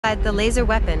The laser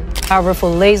weapon.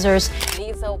 Powerful lasers.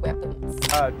 Laser weapons.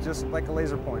 Just like a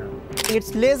laser pointer.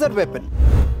 It's laser weapon.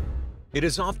 It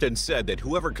is often said that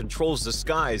whoever controls the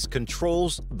skies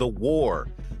controls the war.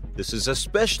 This is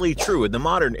especially true in the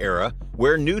modern era,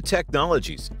 where new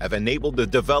technologies have enabled the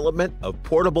development of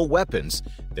portable weapons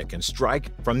that can strike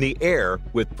from the air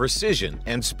with precision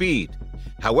and speed.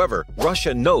 However,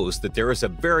 Russia knows that there is a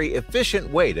very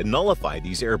efficient way to nullify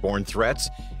these airborne threats,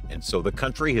 and so the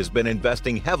country has been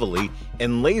investing heavily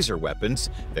in laser weapons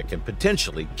that can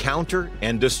potentially counter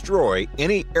and destroy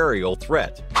any aerial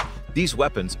threat. These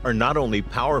weapons are not only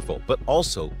powerful but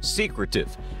also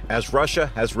secretive, as Russia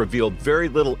has revealed very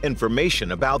little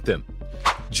information about them.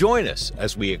 Join us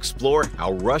as we explore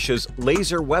how Russia's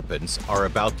laser weapons are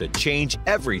about to change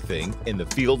everything in the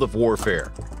field of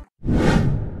warfare.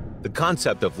 The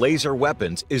concept of laser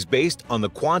weapons is based on the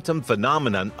quantum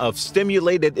phenomenon of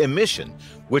stimulated emission,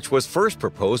 which was first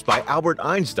proposed by Albert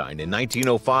Einstein in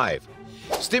 1905.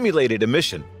 Stimulated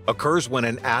emission occurs when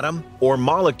an atom or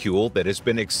molecule that has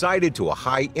been excited to a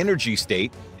high energy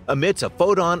state emits a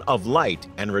photon of light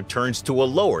and returns to a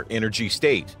lower energy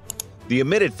state. The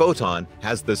emitted photon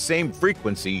has the same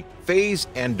frequency, phase,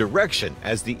 and direction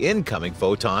as the incoming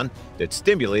photon that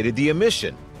stimulated the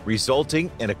emission,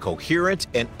 resulting in a coherent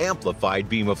and amplified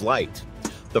beam of light.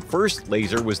 The first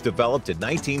laser was developed in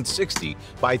 1960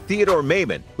 by Theodore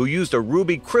Maiman, who used a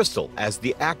ruby crystal as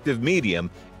the active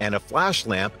medium and a flash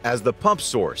lamp as the pump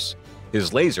source.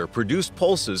 His laser produced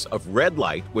pulses of red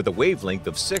light with a wavelength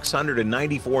of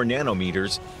 694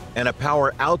 nanometers and a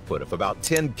power output of about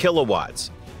 10 kilowatts.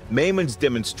 Maiman's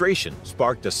demonstration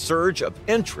sparked a surge of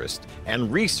interest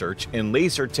and research in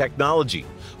laser technology,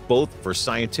 both for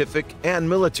scientific and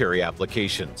military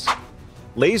applications.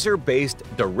 Laser-based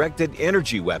directed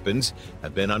energy weapons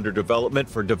have been under development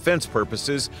for defense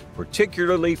purposes,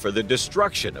 particularly for the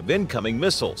destruction of incoming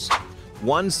missiles.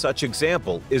 One such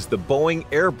example is the Boeing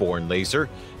airborne laser,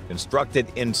 constructed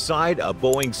inside a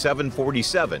Boeing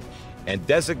 747 and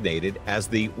designated as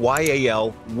the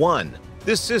YAL-1.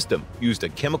 This system used a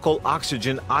chemical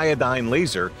oxygen iodine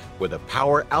laser with a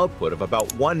power output of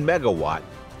about 1 megawatt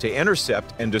to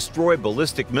intercept and destroy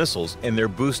ballistic missiles in their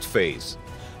boost phase.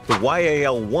 The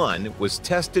YAL-1 was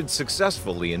tested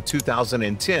successfully in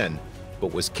 2010,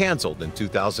 but was canceled in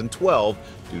 2012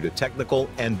 due to technical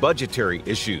and budgetary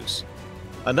issues.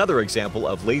 Another example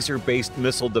of laser-based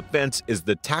missile defense is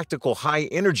the Tactical High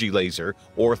Energy Laser,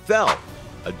 or THEL,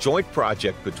 a joint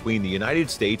project between the United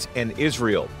States and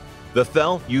Israel. The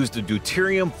THEL used a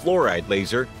deuterium fluoride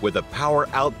laser with a power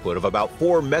output of about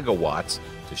 4 megawatts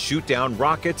to shoot down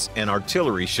rockets and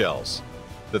artillery shells.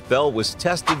 The THEL was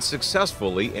tested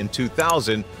successfully in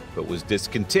 2000, but was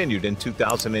discontinued in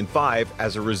 2005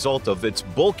 as a result of its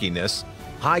bulkiness,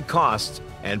 high costs,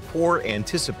 and poor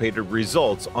anticipated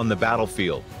results on the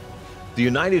battlefield. The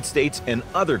United States and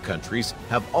other countries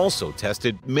have also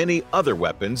tested many other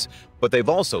weapons, but they've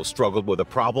also struggled with a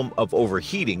problem of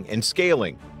overheating and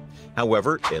scaling.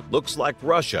 However, it looks like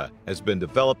Russia has been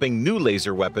developing new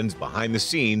laser weapons behind the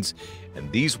scenes, and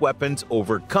these weapons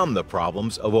overcome the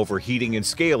problems of overheating and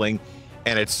scaling,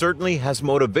 and it certainly has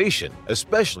motivation,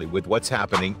 especially with what's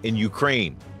happening in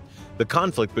Ukraine. The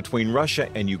conflict between Russia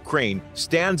and Ukraine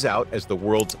stands out as the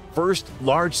world's first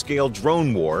large-scale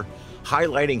drone war,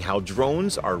 highlighting how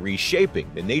drones are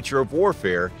reshaping the nature of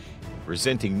warfare and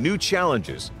presenting new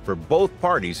challenges for both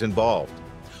parties involved.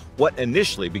 What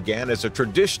initially began as a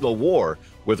traditional war,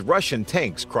 with Russian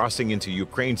tanks crossing into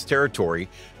Ukraine's territory,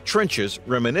 trenches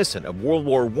reminiscent of World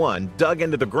War I dug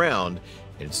into the ground,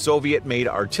 and Soviet-made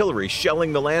artillery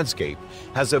shelling the landscape,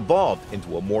 has evolved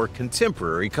into a more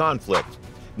contemporary conflict.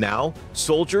 Now,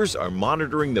 soldiers are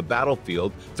monitoring the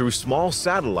battlefield through small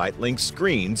satellite-linked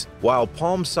screens, while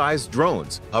palm-sized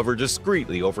drones hover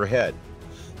discreetly overhead.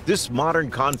 This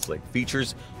modern conflict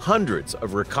features hundreds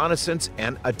of reconnaissance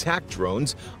and attack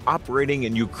drones operating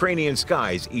in Ukrainian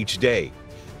skies each day.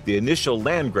 The initial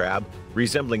land grab,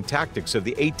 resembling tactics of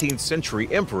the 18th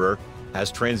century emperor,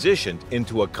 has transitioned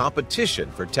into a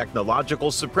competition for technological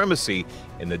supremacy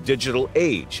in the digital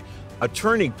age, a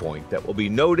turning point that will be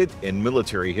noted in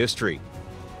military history.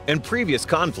 In previous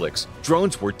conflicts,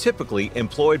 drones were typically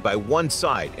employed by one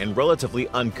side in relatively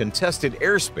uncontested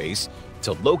airspace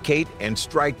to locate and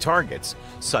strike targets,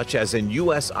 such as in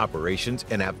U.S. operations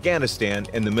in Afghanistan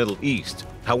and the Middle East.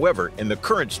 However, in the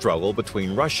current struggle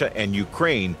between Russia and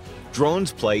Ukraine,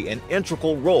 drones play an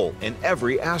integral role in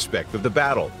every aspect of the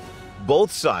battle.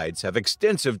 Both sides have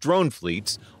extensive drone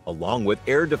fleets, along with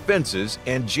air defenses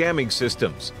and jamming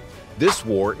systems. This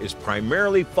war is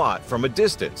primarily fought from a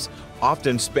distance,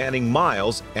 often spanning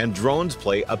miles, and drones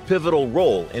play a pivotal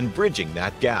role in bridging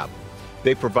that gap.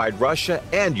 They provide Russia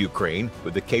and Ukraine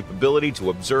with the capability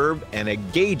to observe and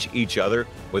engage each other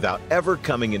without ever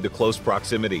coming into close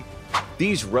proximity.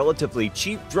 These relatively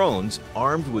cheap drones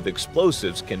armed with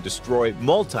explosives can destroy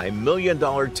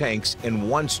multi-million-dollar tanks in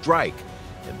one strike,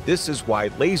 and this is why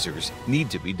lasers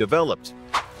need to be developed.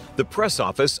 The press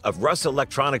office of Russ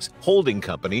Electronics Holding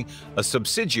Company, a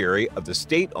subsidiary of the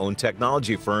state-owned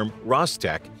technology firm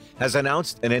Rostec, has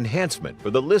announced an enhancement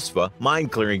for the Lisva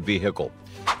mine-clearing vehicle.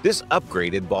 This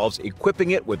upgrade involves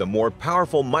equipping it with a more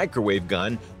powerful microwave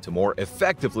gun to more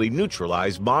effectively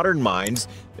neutralize modern mines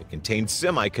that contain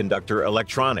semiconductor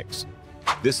electronics.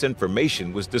 This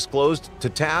information was disclosed to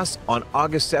TASS on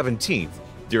August 17th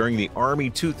during the Army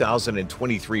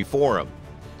 2023 forum.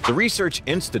 The Research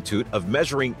Institute of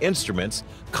Measuring Instruments,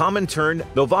 Comintern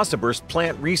Novosibirsk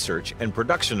Plant Research and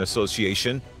Production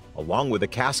Association, along with the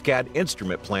Cascade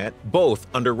Instrument Plant, both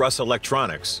under Russ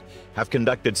Electronics, have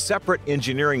conducted separate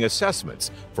engineering assessments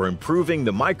for improving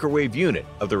the microwave unit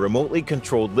of the remotely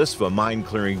controlled Lisva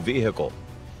mine-clearing vehicle.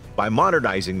 By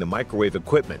modernizing the microwave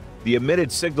equipment, the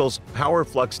emitted signal's power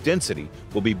flux density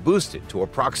will be boosted to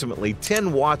approximately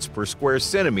 10 watts per square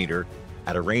centimeter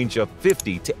at a range of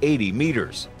 50 to 80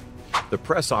 meters. The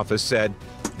press office said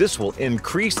this will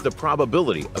increase the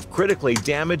probability of critically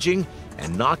damaging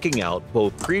and knocking out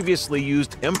both previously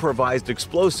used improvised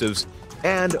explosives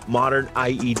and modern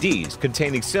IEDs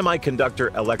containing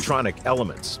semiconductor electronic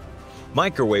elements.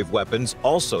 Microwave weapons,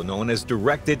 also known as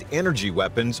directed energy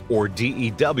weapons or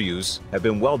DEWs, have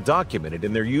been well documented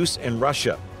in their use in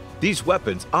Russia. These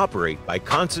weapons operate by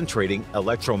concentrating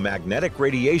electromagnetic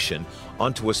radiation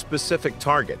onto a specific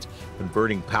target,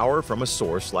 converting power from a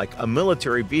source like a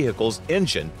military vehicle's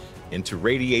engine into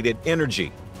radiated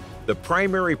energy. The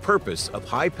primary purpose of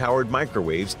high-powered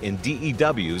microwaves in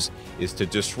DEWs is to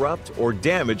disrupt or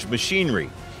damage machinery,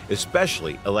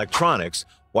 especially electronics,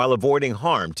 while avoiding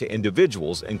harm to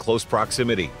individuals in close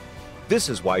proximity. This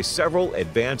is why several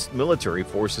advanced military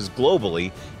forces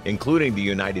globally, including the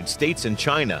United States and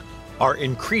China, are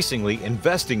increasingly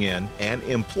investing in and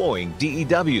employing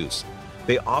DEWs.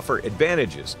 They offer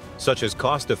advantages such as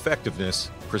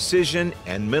cost-effectiveness, precision,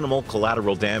 and minimal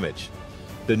collateral damage.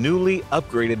 The newly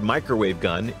upgraded microwave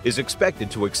gun is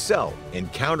expected to excel in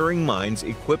countering mines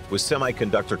equipped with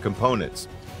semiconductor components.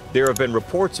 There have been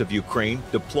reports of Ukraine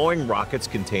deploying rockets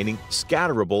containing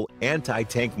scatterable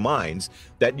anti-tank mines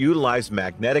that utilize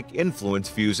magnetic influence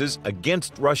fuses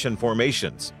against Russian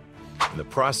formations. In the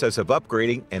process of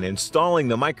upgrading and installing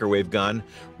the microwave gun,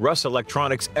 Russ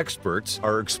Electronics experts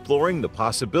are exploring the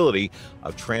possibility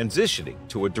of transitioning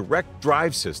to a direct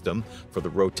drive system for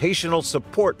the rotational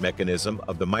support mechanism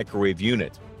of the microwave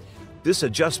unit. This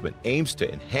adjustment aims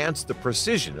to enhance the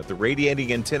precision of the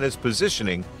radiating antenna's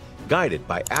positioning, guided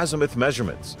by azimuth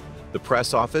measurements. The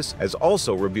press office has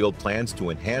also revealed plans to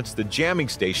enhance the jamming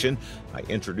station by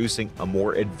introducing a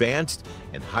more advanced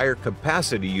and higher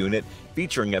capacity unit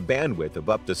featuring a bandwidth of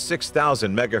up to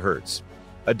 6,000 megahertz.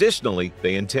 Additionally,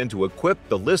 they intend to equip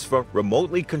the Lisva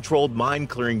remotely controlled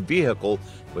mine-clearing vehicle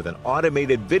with an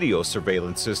automated video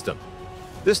surveillance system.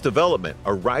 This development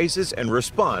arises in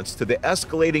response to the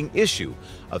escalating issue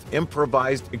of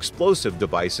improvised explosive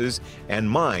devices and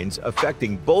mines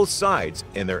affecting both sides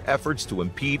in their efforts to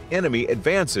impede enemy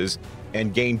advances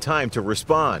and gain time to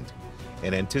respond.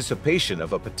 In anticipation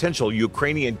of a potential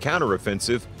Ukrainian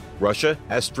counteroffensive, Russia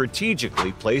has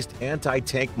strategically placed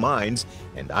anti-tank mines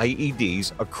and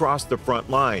IEDs across the front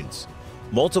lines.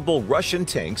 Multiple Russian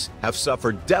tanks have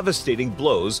suffered devastating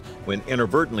blows when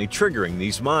inadvertently triggering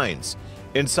these mines.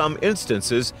 In some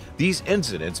instances, these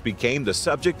incidents became the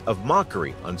subject of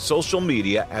mockery on social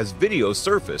media as videos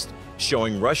surfaced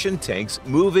showing Russian tanks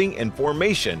moving in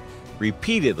formation,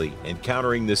 repeatedly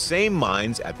encountering the same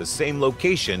mines at the same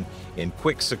location in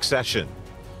quick succession.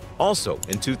 Also,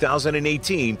 in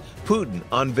 2018, Putin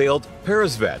unveiled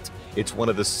Peresvet. It's one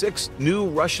of the 6 new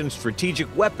Russian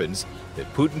strategic weapons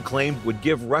that Putin claimed would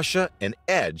give Russia an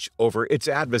edge over its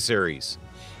adversaries.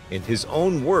 In his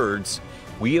own words,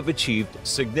 "We have achieved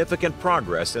significant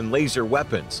progress in laser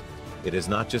weapons. It is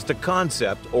not just a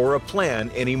concept or a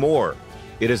plan anymore.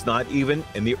 It is not even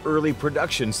in the early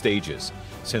production stages.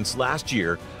 Since last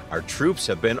year, our troops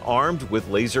have been armed with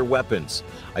laser weapons.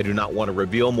 I do not want to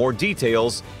reveal more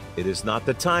details. It is not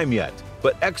the time yet,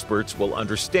 but experts will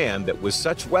understand that with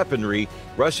such weaponry,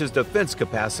 Russia's defense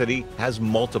capacity has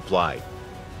multiplied."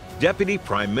 Deputy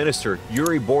Prime Minister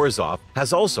Yuri Borisov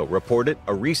has also reported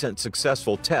a recent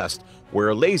successful test where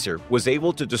a laser was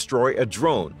able to destroy a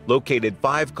drone located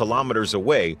 5 kilometers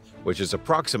away, which is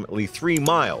approximately 3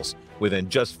 miles, within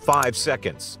just 5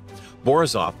 seconds.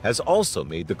 Borisov has also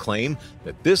made the claim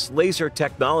that this laser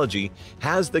technology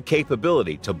has the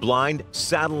capability to blind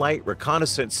satellite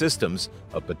reconnaissance systems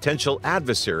of potential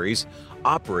adversaries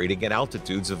operating at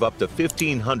altitudes of up to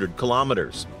 1,500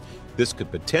 kilometers. This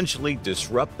could potentially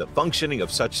disrupt the functioning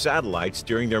of such satellites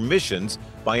during their missions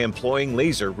by employing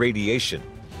laser radiation.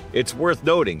 It's worth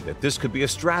noting that this could be a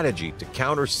strategy to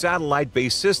counter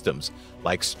satellite-based systems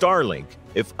like Starlink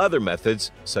if other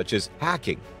methods, such as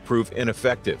hacking, prove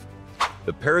ineffective.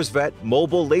 The Peresvet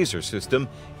mobile laser system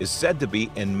is said to be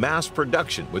in mass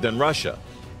production within Russia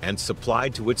and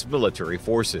supplied to its military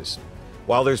forces.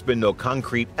 While there's been no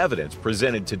concrete evidence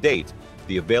presented to date,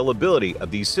 the availability of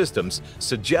these systems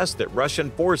suggests that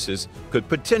Russian forces could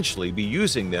potentially be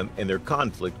using them in their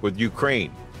conflict with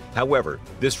Ukraine. However,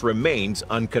 this remains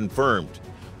unconfirmed.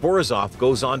 Borisov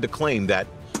goes on to claim that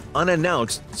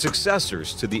unannounced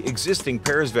successors to the existing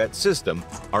Peresvet system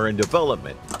are in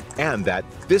development, and that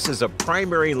this is a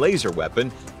primary laser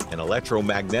weapon, an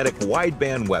electromagnetic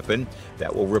wideband weapon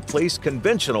that will replace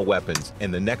conventional weapons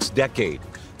in the next decade.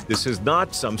 This is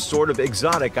not some sort of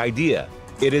exotic idea.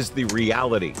 It is the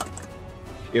reality.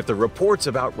 If the reports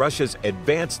about Russia's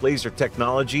advanced laser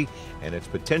technology and its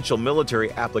potential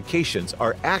military applications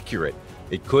are accurate,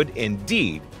 it could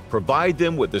indeed provide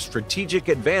them with a strategic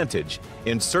advantage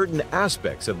in certain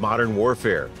aspects of modern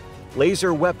warfare.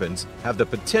 Laser weapons have the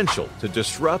potential to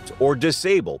disrupt or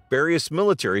disable various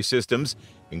military systems,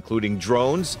 including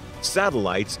drones,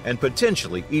 satellites, and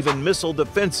potentially even missile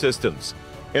defense systems.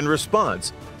 In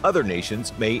response, other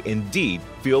nations may indeed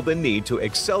feel the need to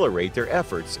accelerate their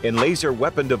efforts in laser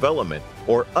weapon development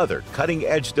or other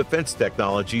cutting-edge defense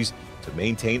technologies to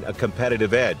maintain a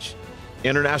competitive edge.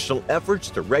 International efforts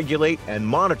to regulate and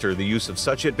monitor the use of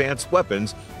such advanced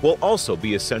weapons will also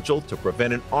be essential to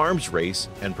prevent an arms race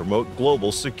and promote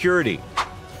global security.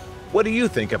 What do you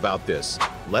think about this?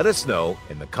 Let us know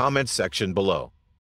in the comments section below.